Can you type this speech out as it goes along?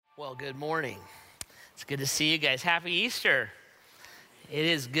Well, good morning. It's good to see you guys. Happy Easter. It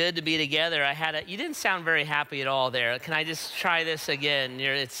is good to be together. You didn't sound very happy at all there. Can I just try this again?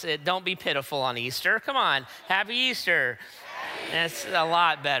 Don't be pitiful on Easter. Come on. Happy Easter. That's a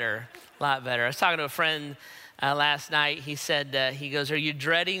lot better. I was talking to a friend last night. He said, he goes, "Are you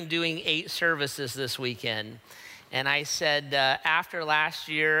dreading doing 8 services this weekend?" And I said, after last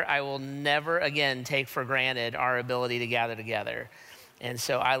year, I will never again take for granted our ability to gather together. And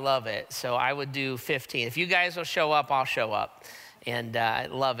so I love it. So I would do 15. If you guys will show up, I'll show up. And I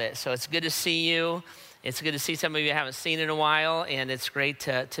love it. So it's good to see you. It's good to see some of you I haven't seen in a while. And it's great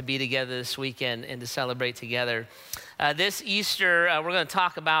to be together this weekend and to celebrate together. This Easter, we're going to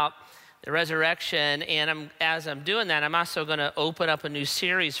talk about the resurrection. And as I'm doing that, I'm also going to open up a new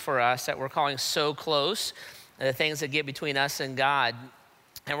series for us that we're calling So Close, the things that get between us and God.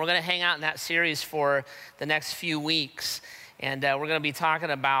 And we're going to hang out in that series for the next few weeks. And we're going to be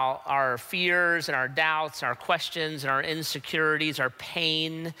talking about our fears and our doubts, our questions and our insecurities, our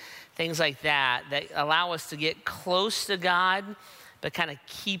pain, things like that allow us to get close to God, but kind of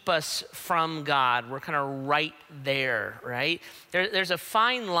keep us from God. We're kind of right there, right? There's a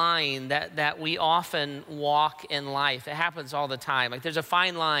fine line that we often walk in life. It happens all the time. Like there's a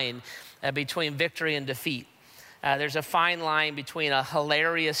fine line between victory and defeat. There's a fine line between a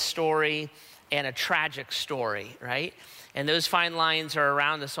hilarious story and a tragic story, right? And those fine lines are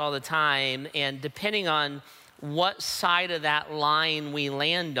around us all the time. And depending on what side of that line we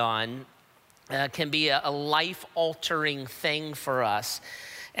land on, can be a life-altering thing for us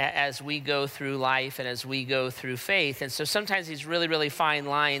as we go through life and as we go through faith. And so sometimes these really, really fine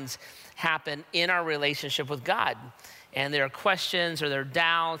lines happen in our relationship with God. And there are questions or there are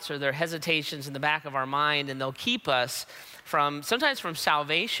doubts or there are hesitations in the back of our mind, and they'll keep us sometimes from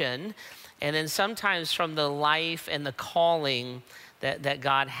salvation, and then sometimes from the life and the calling that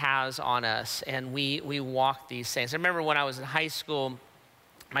God has on us. And we walk these things. I remember when I was in high school,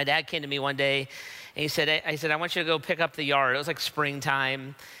 my dad came to me one day and he said, I want you to go pick up the yard. It was like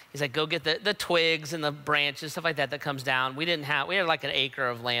springtime. He's like, go get the twigs and the branches, stuff like that comes down. We had like an acre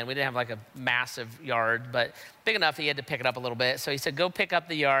of land. We didn't have like a massive yard, but big enough that he had to pick it up a little bit. So he said, go pick up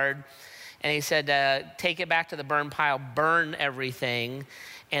the yard. And he said, take it back to the burn pile, burn everything.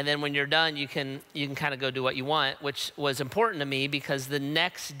 And then when you're done, you can kind of go do what you want, which was important to me because the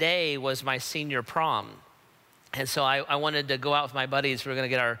next day was my senior prom. And so I wanted to go out with my buddies. We were going to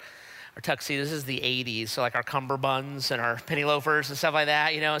get our tuxedos. This is the 80s, so like our cummerbunds and our penny loafers and stuff like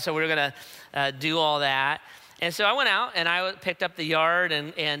that, So we were going to do all that. And so I went out and I picked up the yard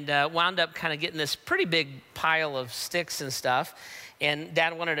and wound up kind of getting this pretty big pile of sticks and stuff. And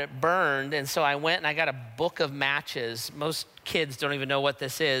Dad wanted it burned, and so I went and I got a book of matches. Most kids don't even know what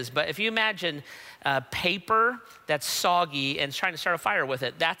this is, but if you imagine paper that's soggy and trying to start a fire with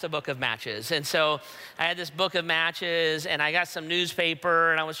it, that's a book of matches. And so I had this book of matches, and I got some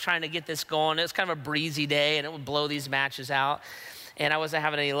newspaper, and I was trying to get this going. It was kind of a breezy day, and it would blow these matches out, and I wasn't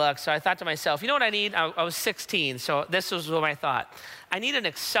having any luck. So I thought to myself, you know what I need? I was 16, so this was what I thought. I need an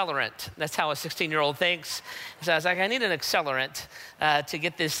accelerant. That's how a 16-year-old thinks. So I was like, I need an accelerant to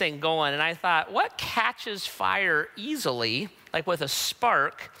get this thing going. And I thought, what catches fire easily, like with a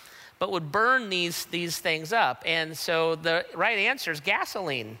spark, but would burn these things up? And so the right answer is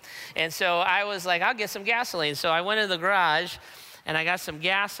gasoline. And so I was like, I'll get some gasoline. So I went in the garage and I got some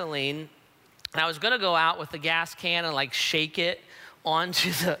gasoline. And I was going to go out with the gas can and like shake it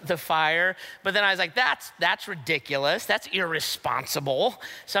onto the fire. But then I was like, that's ridiculous. That's irresponsible.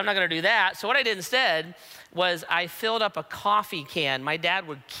 So I'm not going to do that. So what I did instead was I filled up a coffee can. My dad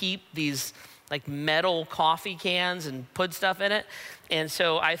would keep these like metal coffee cans and put stuff in it. And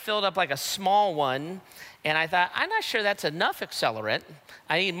so I filled up like a small one. And I thought, I'm not sure that's enough accelerant.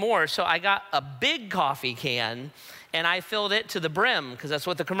 I need more. So I got a big coffee can and I filled it to the brim because that's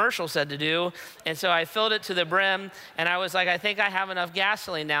what the commercial said to do. And so I filled it to the brim and I was like, I think I have enough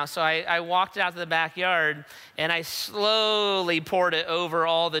gasoline now. So I walked out to the backyard and I slowly poured it over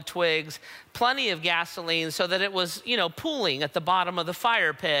all the twigs, plenty of gasoline so that it was, pooling at the bottom of the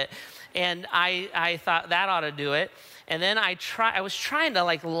fire pit. And I thought that ought to do it. And then I was trying to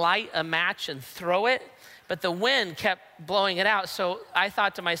like light a match and throw it, but the wind kept blowing it out. So I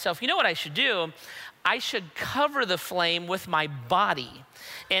thought to myself, you know what I should do? I should cover the flame with my body.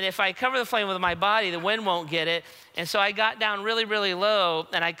 And if I cover the flame with my body, the wind won't get it. And so I got down really, really low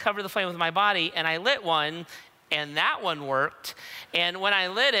and I covered the flame with my body and I lit one and that one worked. And when I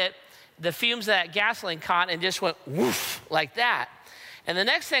lit it, the fumes of that gasoline caught and just went woof like that. And the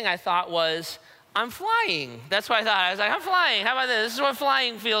next thing I thought was, I'm flying. That's what I thought. I was like, I'm flying. How about this? This is what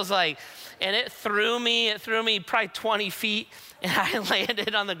flying feels like. and it threw me probably 20 feet, and I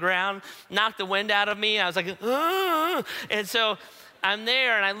landed on the ground, knocked the wind out of me. I was like, "Ugh." And so I'm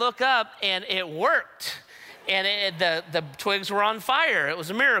there, and I look up, and it worked. And the twigs were on fire. It was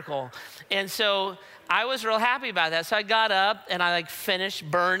a miracle. And so I was real happy about that. So I got up, and I finished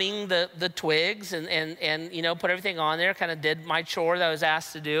burning the twigs and put everything on there, kind of did my chore that I was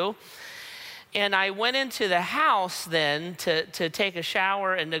asked to do. And I went into the house then to take a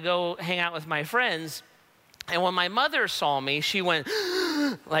shower and to go hang out with my friends. And when my mother saw me, she went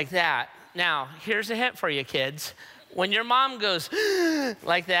like that. Now, here's a hint for you kids. When your mom goes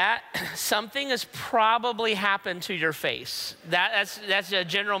like that, something has probably happened to your face. That's a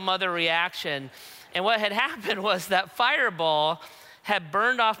general mother reaction. And what had happened was that fireball had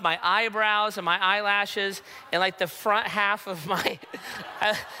burned off my eyebrows and my eyelashes and the front half of my,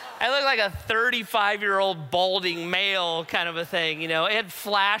 I looked like a 35-year-old balding male kind of a thing, It had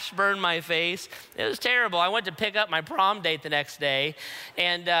flash burned my face. It was terrible. I went to pick up my prom date the next day,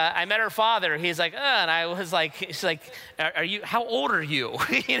 and I met her father. He's like, and I was like, she's like, how old are you?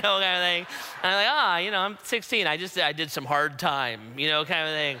 Kind of thing. And I'm like, I'm 16. I did some hard time, kind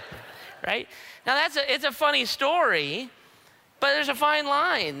of thing, right? Now it's a funny story, but there's a fine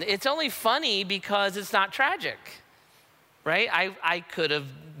line. It's only funny because it's not tragic, right? I could have,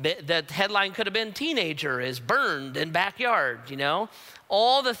 the headline could have been teenager is burned in backyard,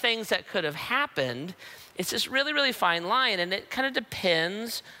 All the things that could have happened. It's this really, really fine line, and it kind of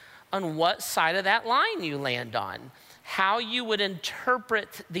depends on what side of that line you land on, how you would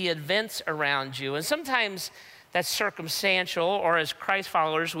interpret the events around you. And sometimes that's circumstantial, or as Christ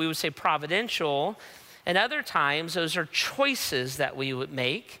followers, we would say providential. And other times, those are choices that we would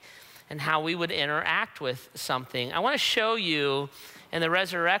make and how we would interact with something. I want to show you in the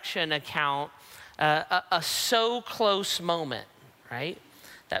resurrection account a so close moment, right?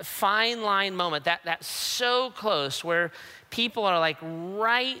 That fine line moment, that so close where people are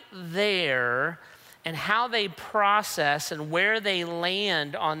right there, and how they process and where they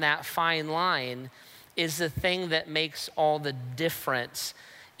land on that fine line is the thing that makes all the difference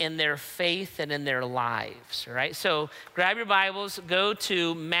in their faith and in their lives, right? So grab your Bibles, go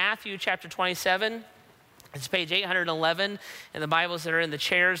to Matthew chapter 27. It's page 811 in the Bibles that are in the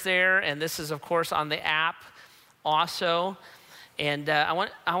chairs there, and this is, of course, on the app also. And I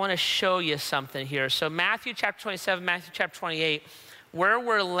want to show you something here. So Matthew chapter 27, Matthew chapter 28, where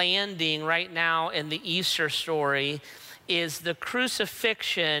we're landing right now in the Easter story is the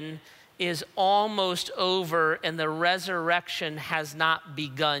crucifixion is almost over and the resurrection has not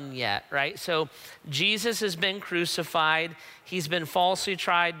begun yet, right? So Jesus has been crucified. He's been falsely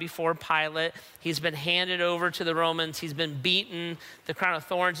tried before Pilate. He's been handed over to the Romans. He's been beaten. The crown of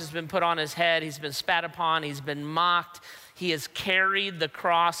thorns has been put on his head. He's been spat upon. He's been mocked. He has carried the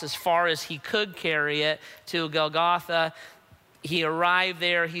cross as far as he could carry it to Golgotha. He arrived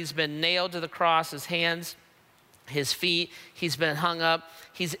there. He's been nailed to the cross, his hands, his feet. He's been hung up.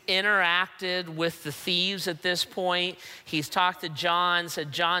 He's interacted with the thieves at this point. He's talked to John,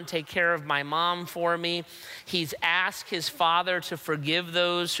 said, John, take care of my mom for me. He's asked his father to forgive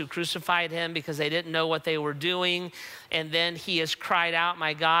those who crucified him because they didn't know what they were doing. And then he has cried out,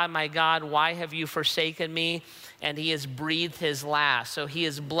 my God, why have you forsaken me? And he has breathed his last. So he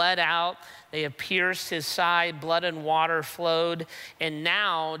has bled out. They have pierced his side. Blood and water flowed. And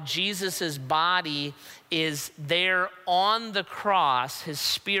now Jesus' body is there on the cross. His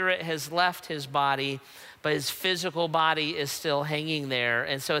spirit has left his body, but his physical body is still hanging there.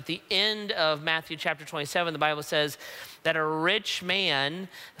 And so at the end of Matthew chapter 27, the Bible says that a rich man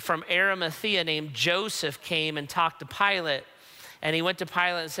from Arimathea named Joseph came and talked to Pilate. And he went to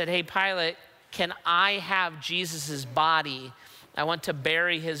Pilate and said, hey, Pilate, can I have Jesus' body? I want to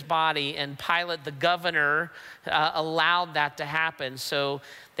bury his body. And Pilate, the governor, allowed that to happen. So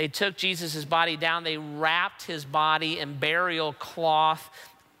they took Jesus' body down. They wrapped his body in burial cloth,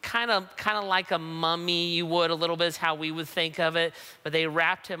 kind of like a mummy you would a little bit is how we would think of it. But they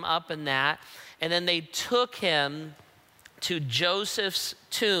wrapped him up in that. And then they took him to Joseph's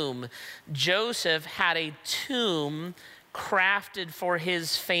tomb. Joseph had a tomb crafted for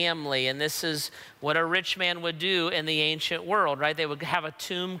his family, and this is what a rich man would do in the ancient world, right? They would have a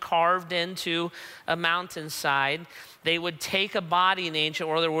tomb carved into a mountainside. They would take a body in the ancient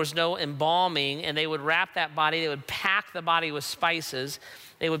world, there was no embalming, and they would wrap that body, they would pack the body with spices,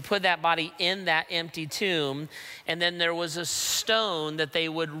 they would put that body in that empty tomb, and then there was a stone that they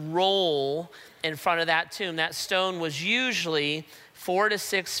would roll in front of that tomb. That stone was usually 4 to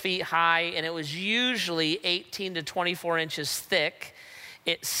 6 feet high, and it was usually 18 to 24 inches thick.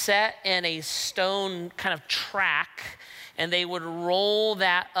 It set in a stone kind of track, and they would roll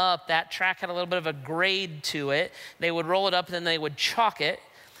that up. That track had a little bit of a grade to it. They would roll it up, and then they would chalk it.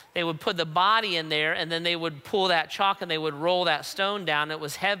 They would put the body in there, and then they would pull that chalk and they would roll that stone down. It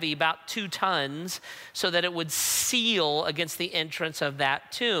was heavy, about 2 tons, so that it would seal against the entrance of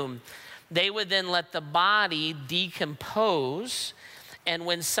that tomb. They would then let the body decompose, and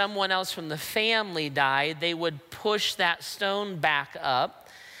when someone else from the family died, they would push that stone back up.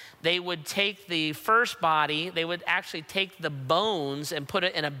 They would take the first body, they would actually take the bones and put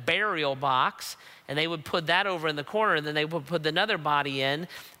it in a burial box, and they would put that over in the corner, and then they would put another body in,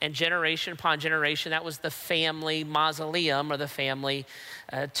 and generation upon generation, that was the family mausoleum or the family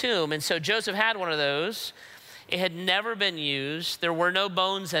tomb. And so Joseph had one of those. It had never been used. There were no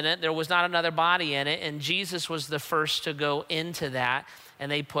bones in it. There was not another body in it, and Jesus was the first to go into that,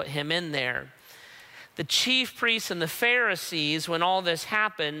 and they put him in there. The chief priests and the Pharisees, when all this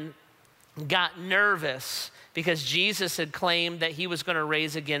happened, got nervous because Jesus had claimed that he was going to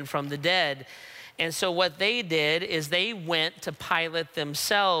raise again from the dead. And so what they did is they went to Pilate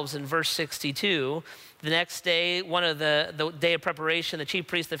themselves in verse 62. The next day, one of the day of preparation, the chief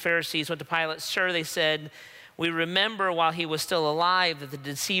priests, the Pharisees went to Pilate. Sir, they said, we remember while he was still alive that the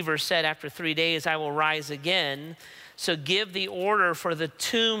deceiver said, after 3 days I will rise again. So give the order for the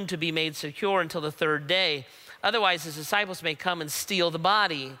tomb to be made secure until the 3rd day. Otherwise, his disciples may come and steal the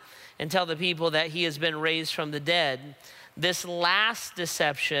body and tell the people that he has been raised from the dead. This last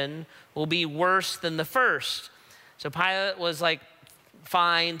deception will be worse than the first. So Pilate was like,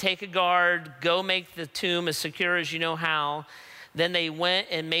 fine, take a guard, go make the tomb as secure as you know how. Then they went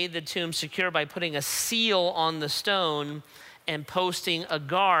and made the tomb secure by putting a seal on the stone and posting a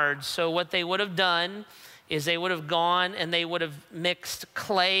guard. So what they would have done is they would have gone and they would have mixed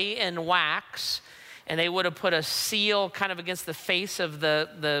clay and wax, and they would have put a seal kind of against the face of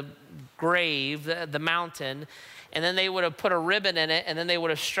the grave, the mountain, and then they would have put a ribbon in it, and then they would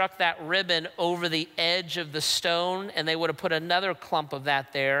have struck that ribbon over the edge of the stone, and they would have put another clump of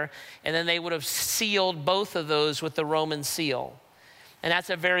that there, and then they would have sealed both of those with the Roman seal. And that's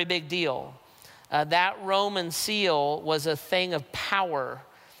a very big deal. That Roman seal was a thing of power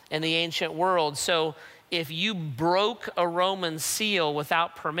in the ancient world. So if you broke a Roman seal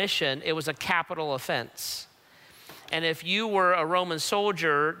without permission, it was a capital offense. And if you were a Roman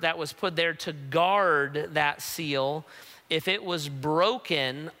soldier that was put there to guard that seal, if it was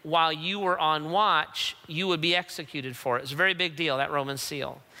broken while you were on watch, you would be executed for it. It's a very big deal, that Roman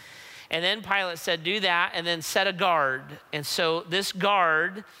seal. And then Pilate said, do that, and then set a guard. And so this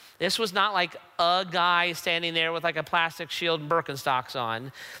guard, this was not like a guy standing there with like a plastic shield and Birkenstocks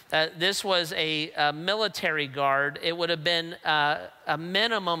on. This was a military guard. It would have been a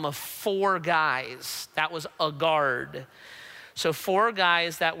minimum of 4 guys. That was a guard. So 4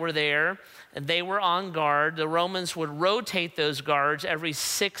 guys that were there, and they were on guard. The Romans would rotate those guards every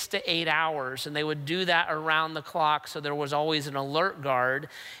 6 to 8 hours, and they would do that around the clock, so there was always an alert guard.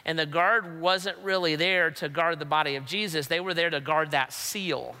 And the guard wasn't really there to guard the body of Jesus. They were there to guard that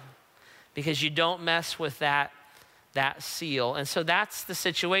seal, because you don't mess with that seal. And so that's the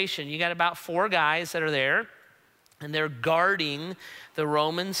situation. You got about 4 guys that are there, and they're guarding the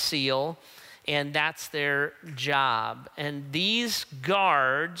Roman seal, and that's their job. And these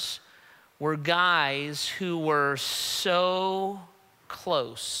guards were guys who were so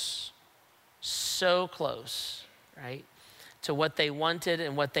close, right, to what they wanted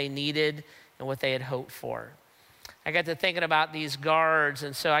and what they needed and what they had hoped for. I got to thinking about these guards,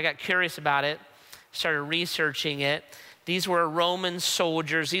 and so I got curious about it, started researching it. These were Roman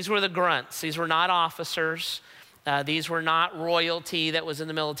soldiers. These were the grunts. These were not officers. These were not royalty that was in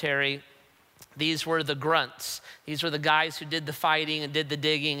the military. These were the grunts. These were the guys who did the fighting and did the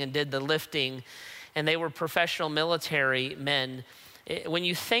digging and did the lifting, and they were professional military men. When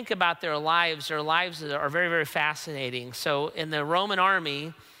you think about their lives are very, very fascinating. So in the Roman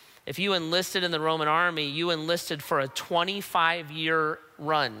army, if you enlisted in the Roman army, you enlisted for a 25-year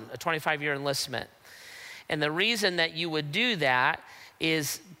run, a 25-year enlistment. And the reason that you would do that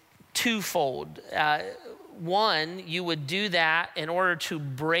is twofold. One, you would do that in order to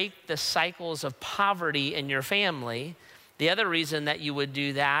break the cycles of poverty in your family. The other reason that you would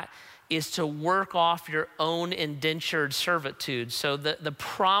do that is to work off your own indentured servitude. So the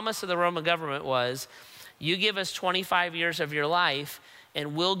promise of the Roman government was, you give us 25 years of your life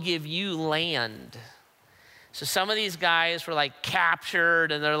and we'll give you land. So some of these guys were like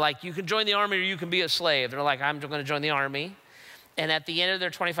captured, and they're like, you can join the army or you can be a slave. They're like, I'm going to join the army. And at the end of their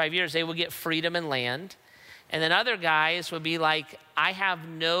 25 years, they would get freedom and land. And then other guys would be like, I have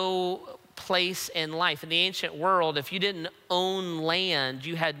no place in life. In the ancient world, if you didn't own land,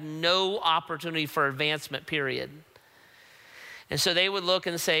 you had no opportunity for advancement, period. And so they would look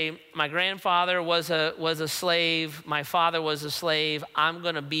and say, my grandfather was a slave, my father was a slave, I'm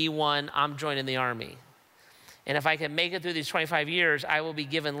gonna be one, I'm joining the army. And if I can make it through these 25 years, I will be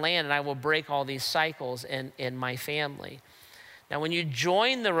given land and I will break all these cycles in my family. Now, when you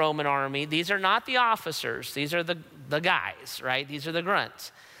join the Roman army, these are not the officers, these are the guys, right? These are the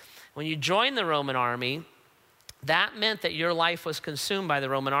grunts. When you join the Roman army, that meant that your life was consumed by the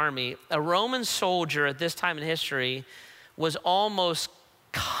Roman army. A Roman soldier at this time in history was almost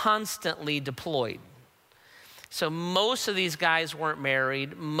constantly deployed. So most of these guys weren't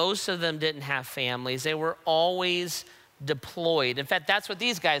married. Most of them didn't have families. They were always deployed. In fact, that's what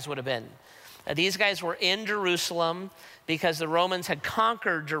these guys would have been. These guys were in Jerusalem because the Romans had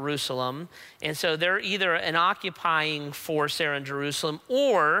conquered Jerusalem. And so they're either an occupying force there in Jerusalem,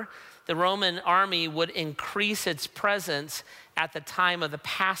 or the Roman army would increase its presence at the time of the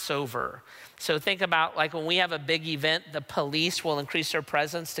Passover. So think about, like, when we have a big event, the police will increase their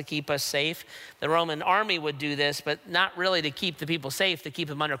presence to keep us safe. The Roman army would do this, but not really to keep the people safe, to keep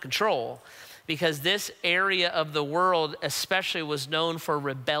them under control. Because this area of the world especially was known for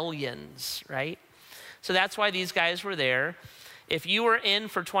rebellions, right? So that's why these guys were there. If you were in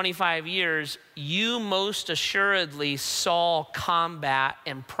for 25 years, you most assuredly saw combat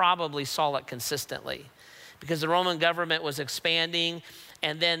and probably saw it consistently, because the Roman government was expanding,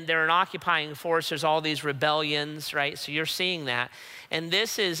 and then they're an occupying force. There's all these rebellions, right? So you're seeing that. And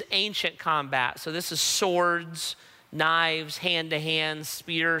this is ancient combat. So this is swords, knives, hand-to-hand,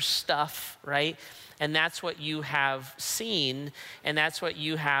 spear stuff, right? And that's what you have seen, and that's what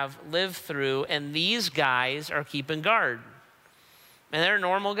you have lived through. And these guys are keeping guard. And they're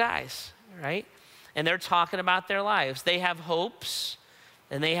normal guys, right? And they're talking about their lives. They have hopes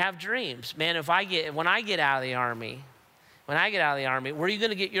and they have dreams. Man, when I get out of the army, where are you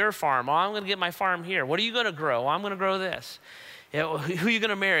gonna get your farm? Oh, I'm gonna get my farm here. What are you gonna grow? Oh, I'm gonna grow this. You know, who are you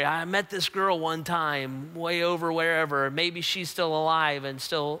gonna marry? I met this girl one time, way over wherever. Maybe she's still alive and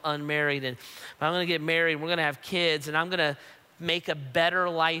still unmarried. But I'm gonna get married, we're gonna have kids, and I'm gonna make a better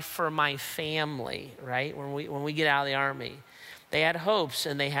life for my family, right? When we get out of the army. They had hopes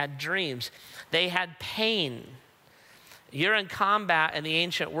and they had dreams. They had pain. You're in combat in the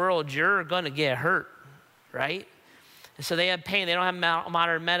ancient world, you're gonna get hurt, right? And so they had pain. They don't have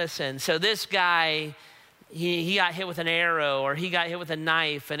modern medicine. So this guy, he got hit with an arrow, or he got hit with a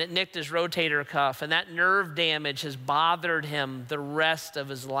knife, and it nicked his rotator cuff, and that nerve damage has bothered him the rest of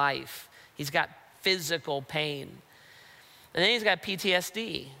his life. He's got physical pain. And then he's got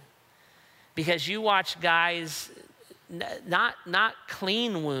PTSD, because you watch guys, not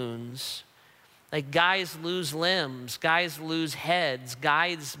clean wounds, like guys lose limbs, guys lose heads,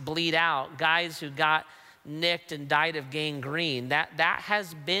 guys bleed out, guys who got nicked and died of gangrene. That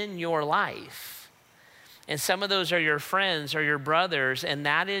has been your life. And some of those are your friends or your brothers, and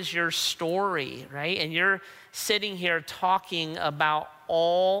that is your story, right? And you're sitting here talking about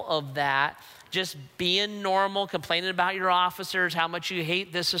all of that, just being normal, complaining about your officers, how much you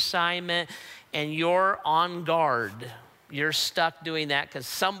hate this assignment, and you're on guard. You're stuck doing that because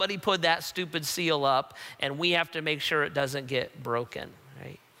somebody put that stupid seal up, and we have to make sure it doesn't get broken,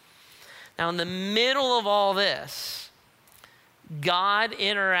 right? Now, in the middle of all this, God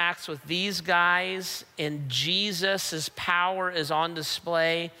interacts with these guys, and Jesus' power is on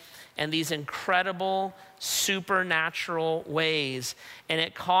display in these incredible supernatural ways, and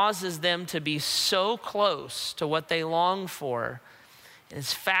it causes them to be so close to what they long for. And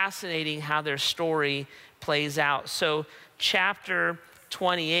it's fascinating how their story plays out. So chapter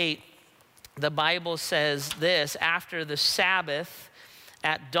 28, the Bible says this: after the Sabbath,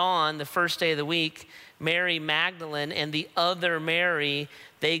 at dawn, the first day of the week, Mary Magdalene and the other Mary,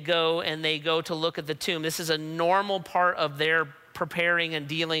 they go to look at the tomb. This is a normal part of their preparing and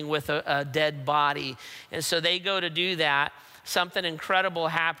dealing with a dead body. And so they go to do that. Something incredible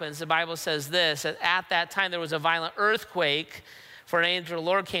happens. The Bible says this: at that time there was a violent earthquake, for an angel of the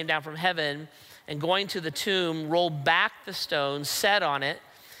Lord came down from heaven, and going to the tomb, rolled back the stone, sat on it.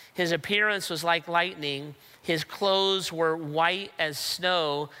 His appearance was like lightning. His clothes were white as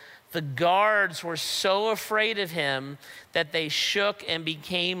snow. The guards were so afraid of him that they shook and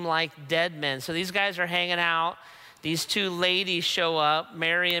became like dead men. So these guys are hanging out. These two ladies show up.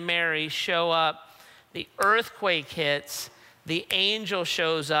 Mary and Mary show up. The earthquake hits. The angel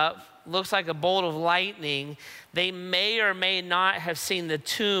shows up. Looks like a bolt of lightning. They may or may not have seen the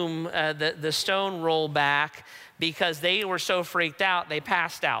tomb, the stone roll back, because they were so freaked out, they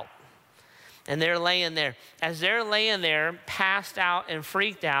passed out. And they're laying there. As they're laying there, passed out and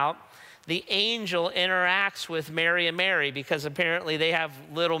freaked out, the angel interacts with Mary and Mary, because apparently they have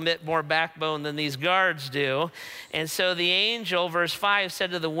a little bit more backbone than these guards do. And so the angel, verse 5,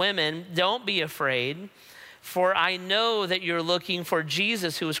 said to the women, "Don't be afraid, for I know that you're looking for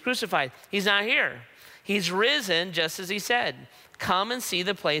Jesus who was crucified. He's not here. He's risen, just as he said. Come and see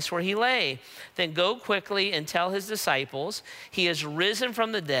the place where he lay. Then go quickly and tell his disciples, he is risen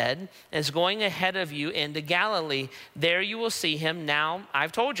from the dead and is going ahead of you into Galilee. There you will see him. Now,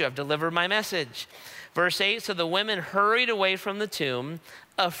 I've told you, I've delivered my message." Verse 8, so the women hurried away from the tomb,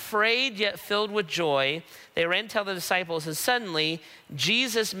 afraid yet filled with joy. They ran to tell the disciples, and suddenly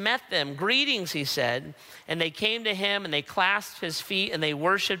Jesus met them. "Greetings," he said. And they came to him, and they clasped his feet, and they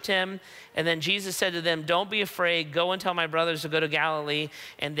worshiped him. And then Jesus said to them, "Don't be afraid. Go and tell my brothers to go to Galilee,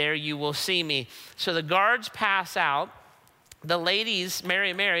 and there you will see me." So the guards pass out. The ladies,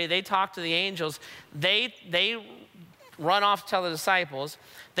 Mary and Mary, they talk to the angels. They run off to tell the disciples.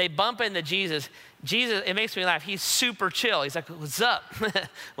 They bump into Jesus. Jesus, it makes me laugh. He's super chill. He's like, "What's up?"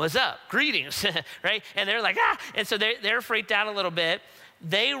 "What's up? Greetings," right? And they're like, "Ah!" And so they're freaked out a little bit.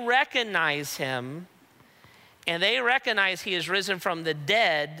 They recognize him, and they recognize he is risen from the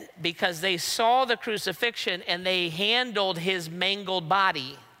dead because they saw the crucifixion and they handled his mangled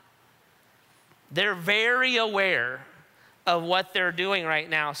body. They're very aware of what they're doing right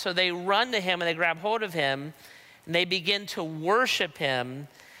now. So they run to him and they grab hold of him and they begin to worship him.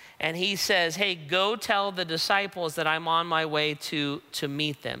 And he says, "Hey, go tell the disciples that I'm on my way to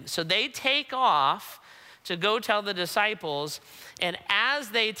meet them." So they take off to go tell the disciples. And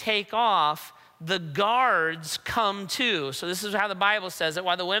as they take off, the guards come too. So this is how the Bible says it.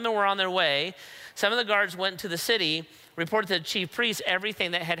 While the women were on their way, some of the guards went to the city, reported to the chief priests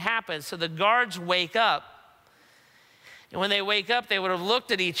everything that had happened. So the guards wake up. And when they wake up, they would have looked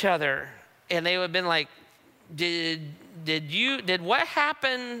at each other and they would have been like, did what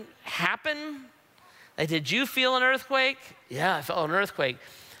happen? Like, did you feel an earthquake? Yeah, I felt an earthquake.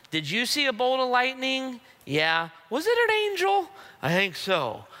 Did you see a bolt of lightning? Yeah. Was it an angel? I think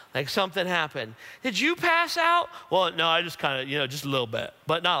so. Like something happened. Did you pass out? Well, no, I just kind of, just a little bit,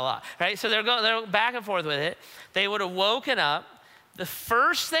 but not a lot, right? So they're going back and forth with it. They would have woken up. The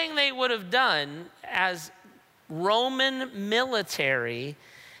first thing they would have done as Roman military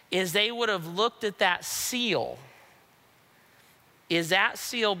is they would have looked at that seal. Is that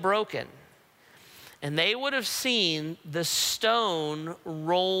seal broken? And they would have seen the stone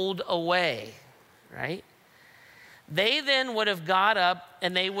rolled away, right? They then would have got up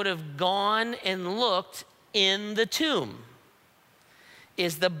and they would have gone and looked in the tomb.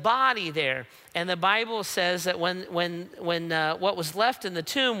 Is the body there? And the Bible says that when what was left in the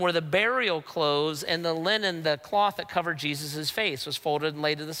tomb were the burial clothes and the linen, the cloth that covered Jesus' face was folded and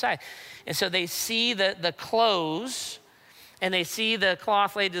laid to the side. And so they see the clothes and they see the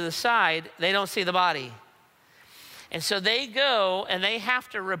cloth laid to the side. They don't see the body. And so they go and they have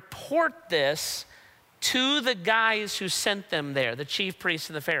to report this to the guys who sent them there, the chief priests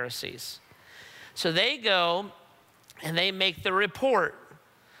and the Pharisees. So they go and they make the report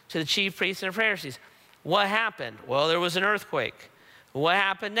to the chief priests and the Pharisees. What happened? Well, there was an earthquake. What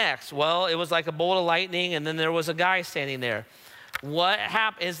happened next? Well, it was like a bolt of lightning, and then there was a guy standing there. What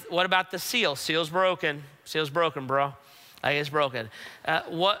about the seal? Seal's broken. Seal's broken, bro. Like, it's broken.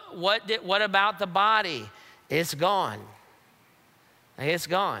 What about the body? It's gone. Like, it's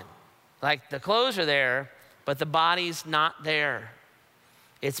gone. Like, the clothes are there, but the body's not there.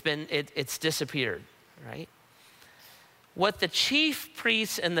 It's disappeared, right? What the chief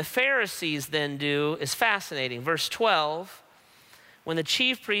priests and the Pharisees then do is fascinating. Verse 12, when the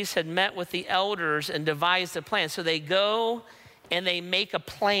chief priests had met with the elders and devised a plan. So they go and they make a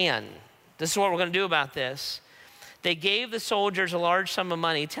plan. This is what we're going to do about this. They gave the soldiers a large sum of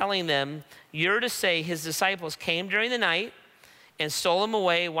money, telling them, "You're to say his disciples came during the night and stole him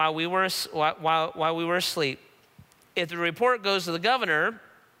away while we were asleep. If the report goes to the governor,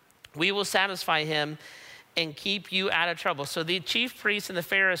 we will satisfy him and keep you out of trouble." So the chief priests and the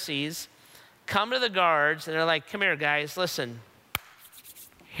Pharisees come to the guards and they're like, "Come here, guys, listen.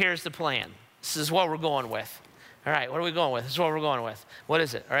 Here's the plan. This is what we're going with." All right, what are we going with? This is what we're going with. What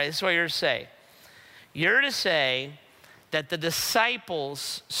is it? All right, this is what you're to say. You're to say that the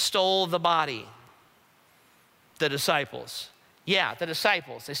disciples stole the body. The disciples. Yeah, the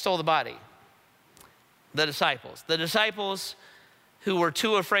disciples. They stole the body. The disciples. The disciples who were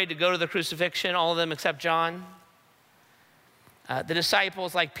too afraid to go to the crucifixion, all of them except John. The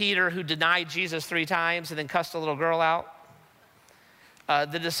disciples like Peter, who denied Jesus 3 times and then cussed a little girl out.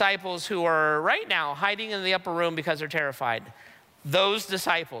 The disciples who are right now hiding in the upper room because they're terrified. Those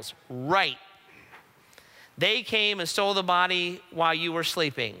disciples, right. They came and stole the body while we were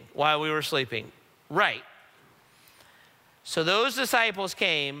sleeping. Right. So those disciples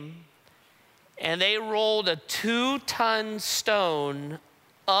came and they rolled a 2-ton stone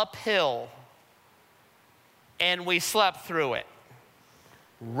uphill and we slept through it.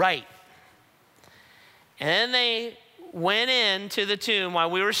 Right. And then they went into the tomb while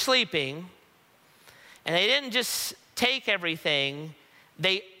we were sleeping, and they didn't just take everything,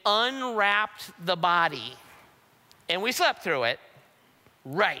 they unwrapped the body. And we slept through it.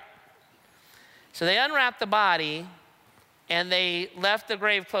 Right. So they unwrapped the body and they left the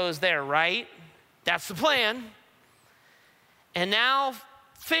grave clothes there, right? That's the plan. And now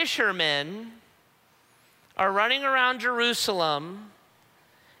fishermen are running around Jerusalem,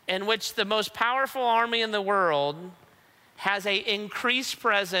 in which the most powerful army in the world has an increased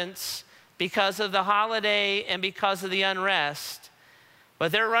presence because of the holiday and because of the unrest.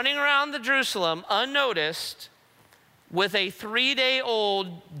 But they're running around the Jerusalem unnoticed with a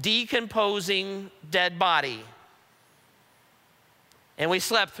 3-day-old decomposing dead body. And we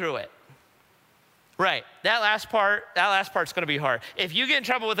slept through it. Right, that last part's gonna be hard. If you get in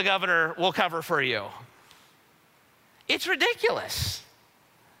trouble with the governor, we'll cover for you. It's ridiculous.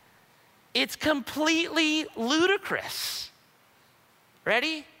 It's completely ludicrous.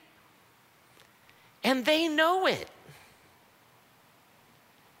 Ready? And they know it.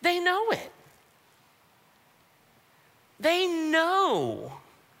 They know it. They know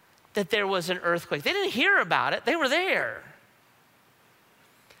that there was an earthquake. They didn't hear about it, they were there.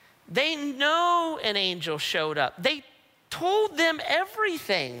 They know an angel showed up. They told them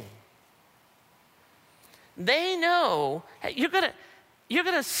everything. They know you're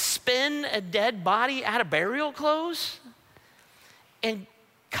gonna spin a dead body out of burial clothes, and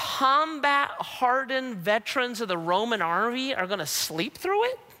combat-hardened veterans of the Roman army are gonna sleep through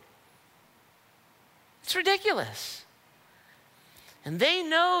it? It's ridiculous. And they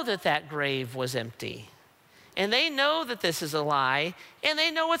know that that grave was empty. And they know that this is a lie, and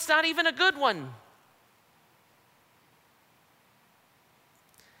they know it's not even a good one.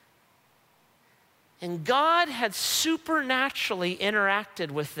 And God had supernaturally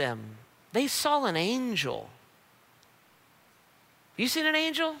interacted with them. They saw an angel. You seen an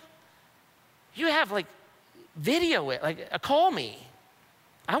angel? You have video it, call me.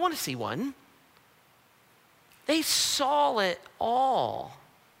 I want to see one. They saw it all,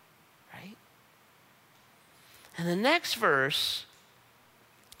 right? And the next verse,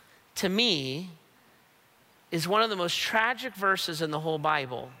 to me, is one of the most tragic verses in the whole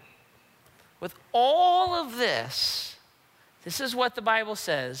Bible. With all of this is what the Bible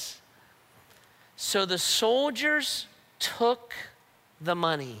says. So the soldiers took the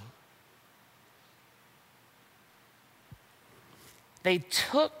money. They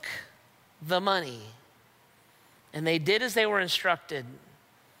took the money, and they did as they were instructed.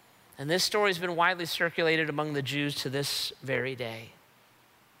 And this story has been widely circulated among the Jews to this very day.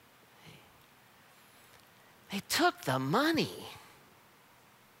 They took the money.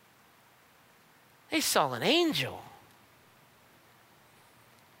 They saw an angel.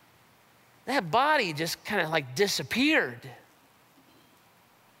 That body just kind of disappeared.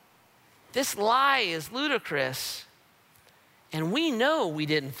 This lie is ludicrous, and we know we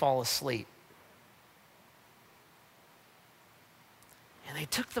didn't fall asleep. And they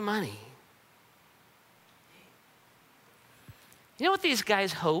took the money. You know what these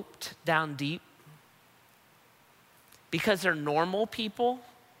guys hoped down deep? Because they're normal people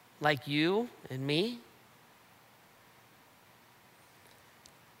like you and me.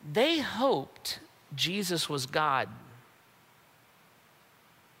 They hoped Jesus was God.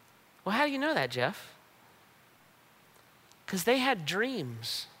 Well, how do you know that, Jeff? Because they had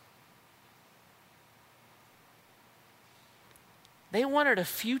dreams. They wanted a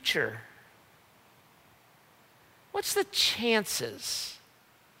future. What's the chances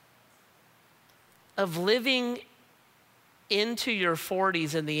of living into your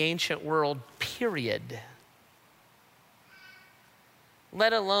 40s in the ancient world, period?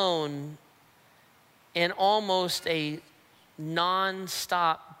 Let alone in almost a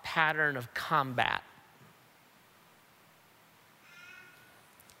non-stop pattern of combat.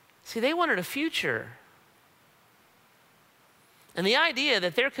 See, they wanted a future. And the idea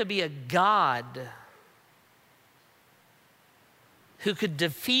that there could be a God who could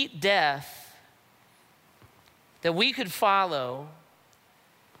defeat death, that we could follow,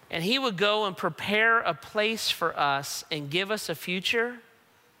 and he would go and prepare a place for us and give us a future,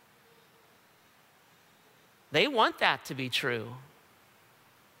 they want that to be true.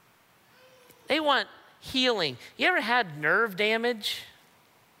 They want healing. You ever had nerve damage?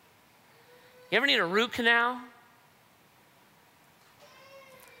 You ever need a root canal?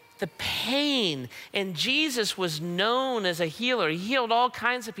 The pain, and Jesus was known as a healer. He healed all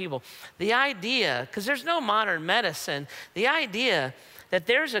kinds of people. The idea, because there's no modern medicine, the idea that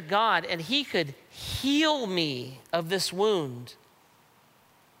there's a God and he could heal me of this wound.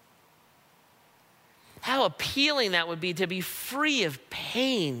 How appealing that would be to be free of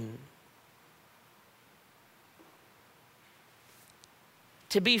pain.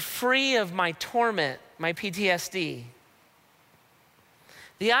 To be free of my torment, my PTSD.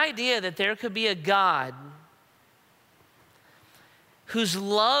 The idea that there could be a God whose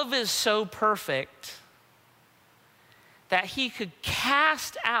love is so perfect that he could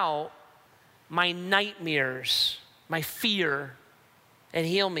cast out my nightmares, my fear, and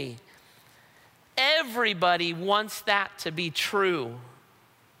heal me. Everybody wants that to be true.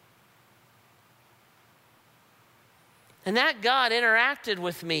 And that God interacted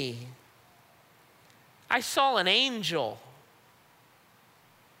with me. I saw an angel.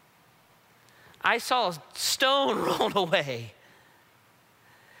 I saw a stone rolled away.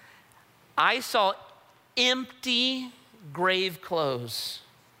 I saw empty grave clothes.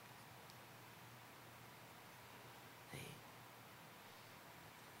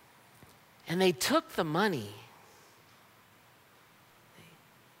 And they took the money.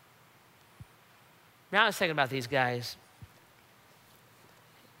 Now I was thinking about these guys.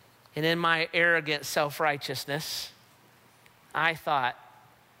 And in my arrogant self-righteousness, I thought,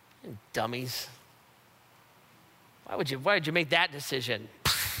 dummies. Why would you make that decision?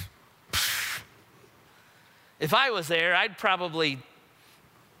 If I was there, I'd probably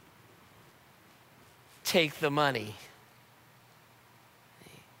take the money.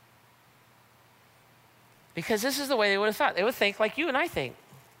 Because this is the way they would have thought. They would think like you and I think.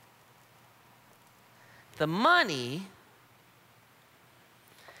 The money,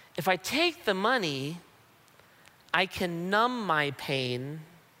 if I take the money, I can numb my pain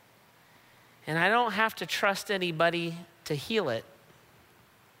and I don't have to trust anybody to heal it.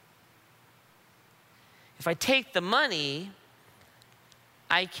 If I take the money,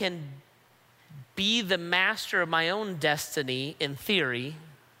 I can be the master of my own destiny in theory,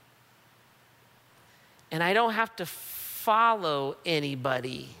 and I don't have to follow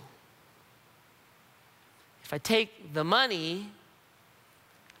anybody. If I take the money,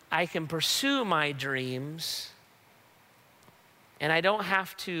 I can pursue my dreams, and I don't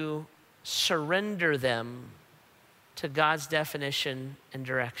have to surrender them to God's definition and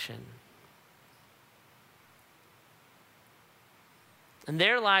direction. And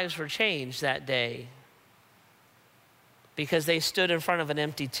their lives were changed that day because they stood in front of an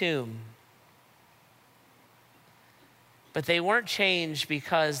empty tomb. But they weren't changed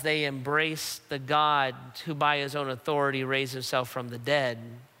because they embraced the God who by his own authority raised himself from the dead.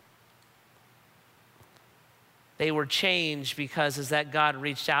 They were changed because as that God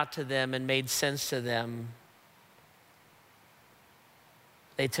reached out to them and made sense to them,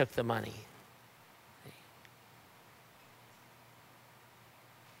 they took the money.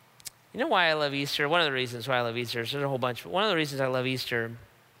 You know why I love Easter? One of the reasons why I love Easter, there's a whole bunch, but one of the reasons I love Easter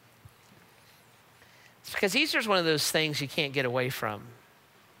is because Easter is one of those things you can't get away from,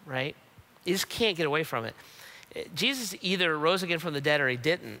 right? You just can't get away from it. Jesus either rose again from the dead or he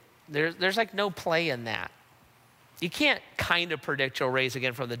didn't. There's like no play in that. You can't kind of predict you'll raise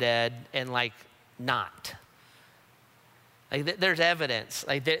again from the dead and like not. Like there's evidence.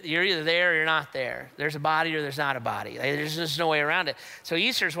 Like you're either there or you're not there. There's a body or there's not a body. Like, there's just no way around it. So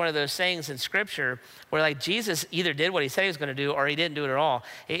Easter is one of those things in Scripture where like Jesus either did what he said he was going to do or he didn't do it at all.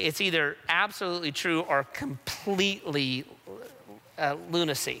 It's either absolutely true or completely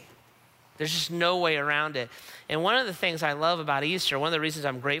lunacy. There's just no way around it. And one of the things I love about Easter, one of the reasons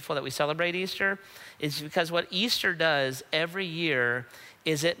I'm grateful that we celebrate Easter, is because what Easter does every year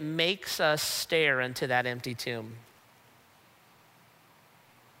is it makes us stare into that empty tomb.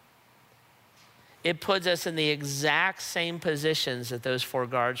 It puts us in the exact same positions that those four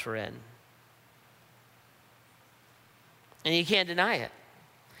guards were in. And you can't deny it.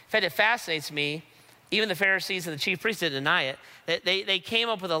 In fact, it fascinates me. Even the Pharisees and the chief priests didn't deny it. They came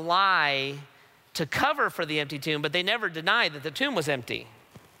up with a lie to cover for the empty tomb, but they never denied that the tomb was empty.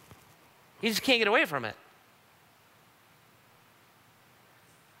 You just can't get away from it.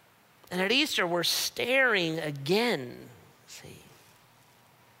 And at Easter, we're staring again. See?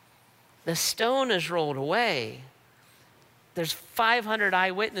 The stone is rolled away. There's 500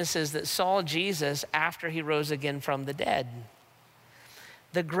 eyewitnesses that saw Jesus after he rose again from the dead.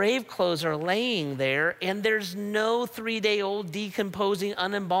 The grave clothes are laying there, and there's no 3-day-old decomposing,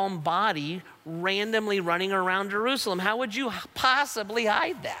 unembalmed body randomly running around Jerusalem. How would you possibly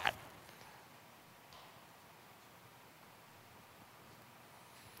hide that?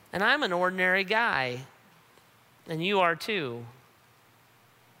 And I'm an ordinary guy, and you are too.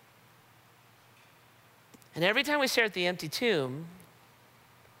 And every time we stare at the empty tomb,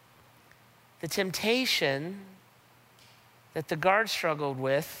 the temptation that the guard struggled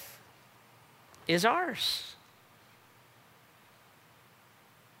with is ours.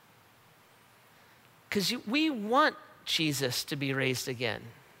 Because we want Jesus to be raised again.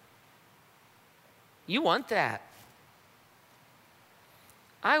 You want that.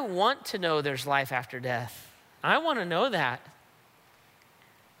 I want to know there's life after death. I want to know that.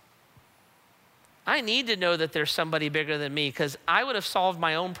 I need to know that there's somebody bigger than me, because I would have solved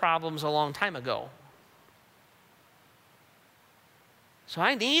my own problems a long time ago. So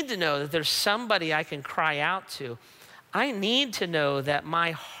I need to know that there's somebody I can cry out to. I need to know that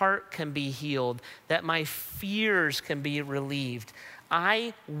my heart can be healed, that my fears can be relieved.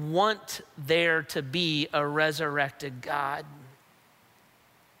 I want there to be a resurrected God.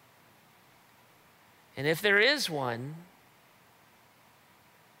 And if there is one,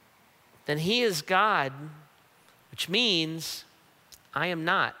 then he is God, which means I am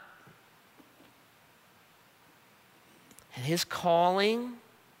not. And his calling,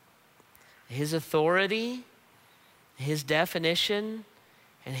 his authority, his definition,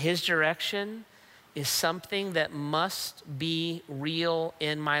 and his direction is something that must be real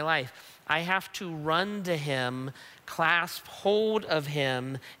in my life. I have to run to him, clasp hold of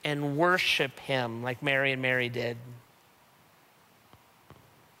him, and worship him like Mary and Mary did.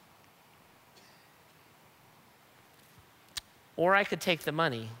 Or I could take the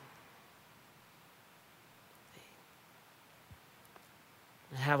money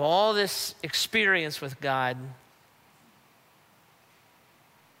and have all this experience with God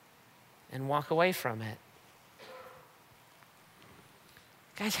and walk away from it.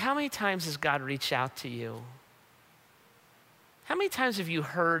 Guys, how many times has God reached out to you? How many times have you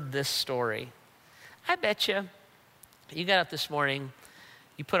heard this story? I bet you got up this morning,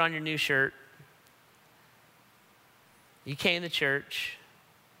 you put on your new shirt, you came to church,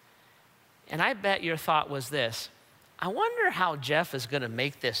 and I bet your thought was this: I wonder how Jeff is going to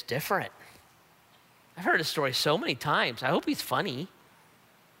make this different. I've heard his story so many times. I hope he's funny.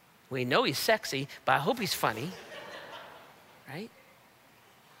 We know he's sexy, but I hope he's funny, right?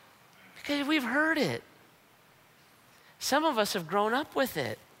 Because we've heard it. Some of us have grown up with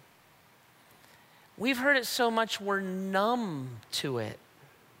it. We've heard it so much we're numb to it.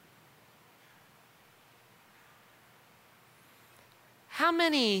 How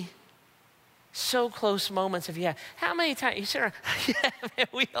many so close moments have you had? How many times you sit around, yeah, man,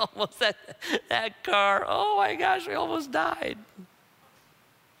 we almost had that car. Oh my gosh, we almost died.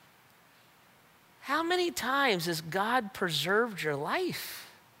 How many times has God preserved your life?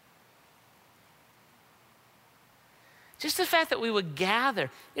 Just the fact that we would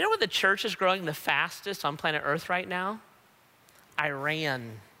gather. You know where the church is growing the fastest on planet Earth right now?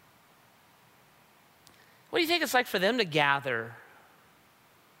 Iran. What do you think it's like for them to gather?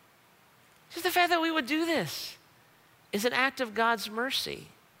 Just the fact that we would do this is an act of God's mercy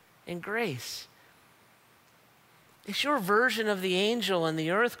and grace. It's your version of the angel and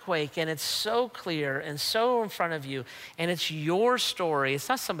the earthquake, and it's so clear and so in front of you, and it's your story. It's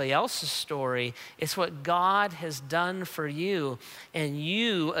not somebody else's story. It's what God has done for you, and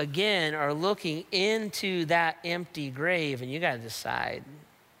you, again, are looking into that empty grave, and you got to decide.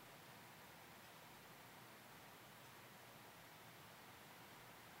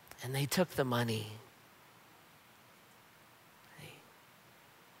 And they took the money.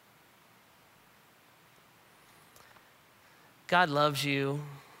 God loves you.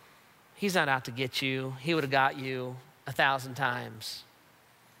 He's not out to get you. He would have got you 1,000 times.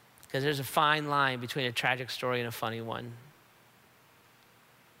 Because there's a fine line between a tragic story and a funny one.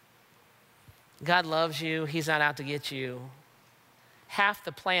 God loves you. He's not out to get you. Half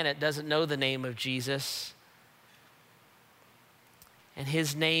the planet doesn't know the name of Jesus. And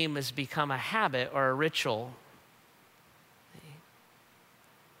his name has become a habit or a ritual.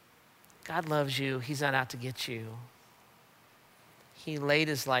 God loves you. He's not out to get you. He laid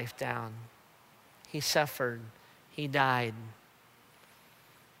his life down. He suffered. He died.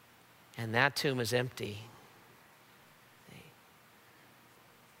 And that tomb is empty.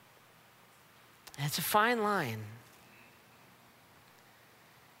 And it's a fine line.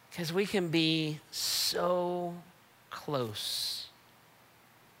 Because we can be so close.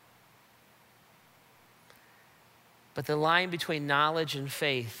 But the line between knowledge and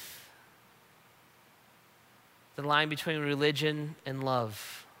faith, the line between religion and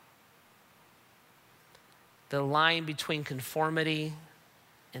love, the line between conformity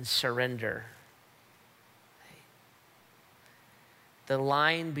and surrender, the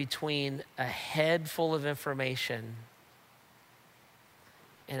line between a head full of information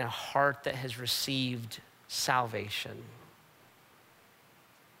and a heart that has received salvation.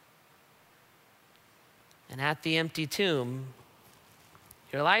 And at the empty tomb,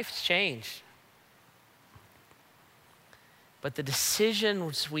 your life's changed. But the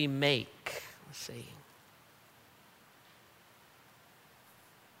decisions we make, let's see.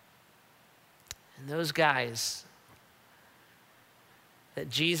 And those guys that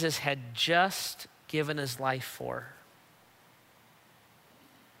Jesus had just given his life for,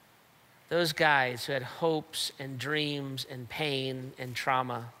 those guys who had hopes and dreams and pain and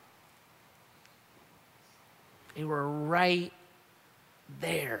trauma, they were right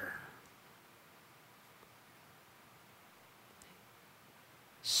there.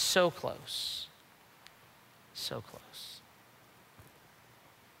 So close. So close.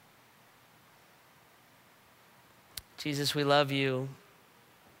 Jesus, we love you.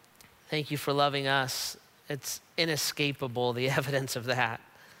 Thank you for loving us. It's inescapable, the evidence of that.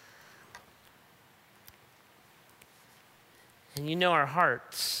 And you know our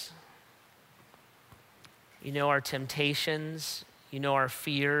hearts. You know our temptations. You know our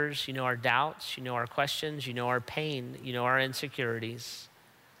fears. You know our doubts. You know our questions. You know our pain. You know our insecurities.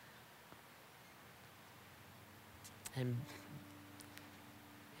 And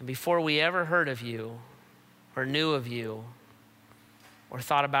before we ever heard of you or knew of you or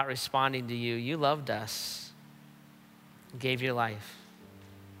thought about responding to you, you loved us and gave your life.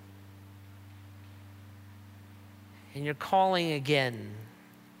 And you're calling again.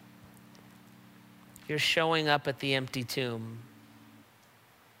 You're showing up at the empty tomb.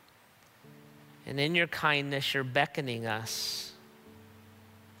 And in your kindness, you're beckoning us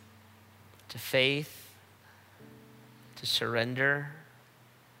to faith, to surrender,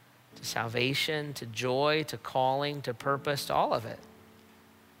 to salvation, to joy, to calling, to purpose, to all of it.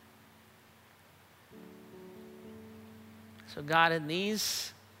 So God, in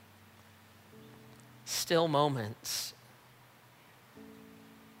these still moments,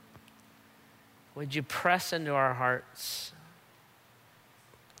 would you press into our hearts,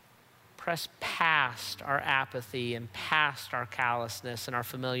 press past our apathy and past our callousness and our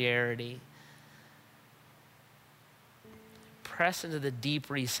familiarity, press into the deep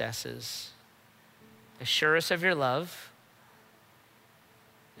recesses, assure us of your love,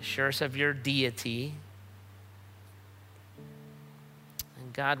 assure us of your deity,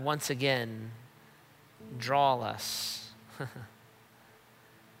 and God, once again, draw us.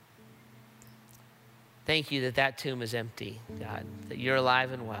 Thank you that that tomb is empty, God, that you're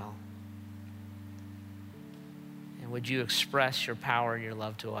alive and well. And would you express your power and your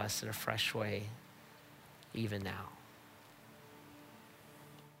love to us in a fresh way, even now?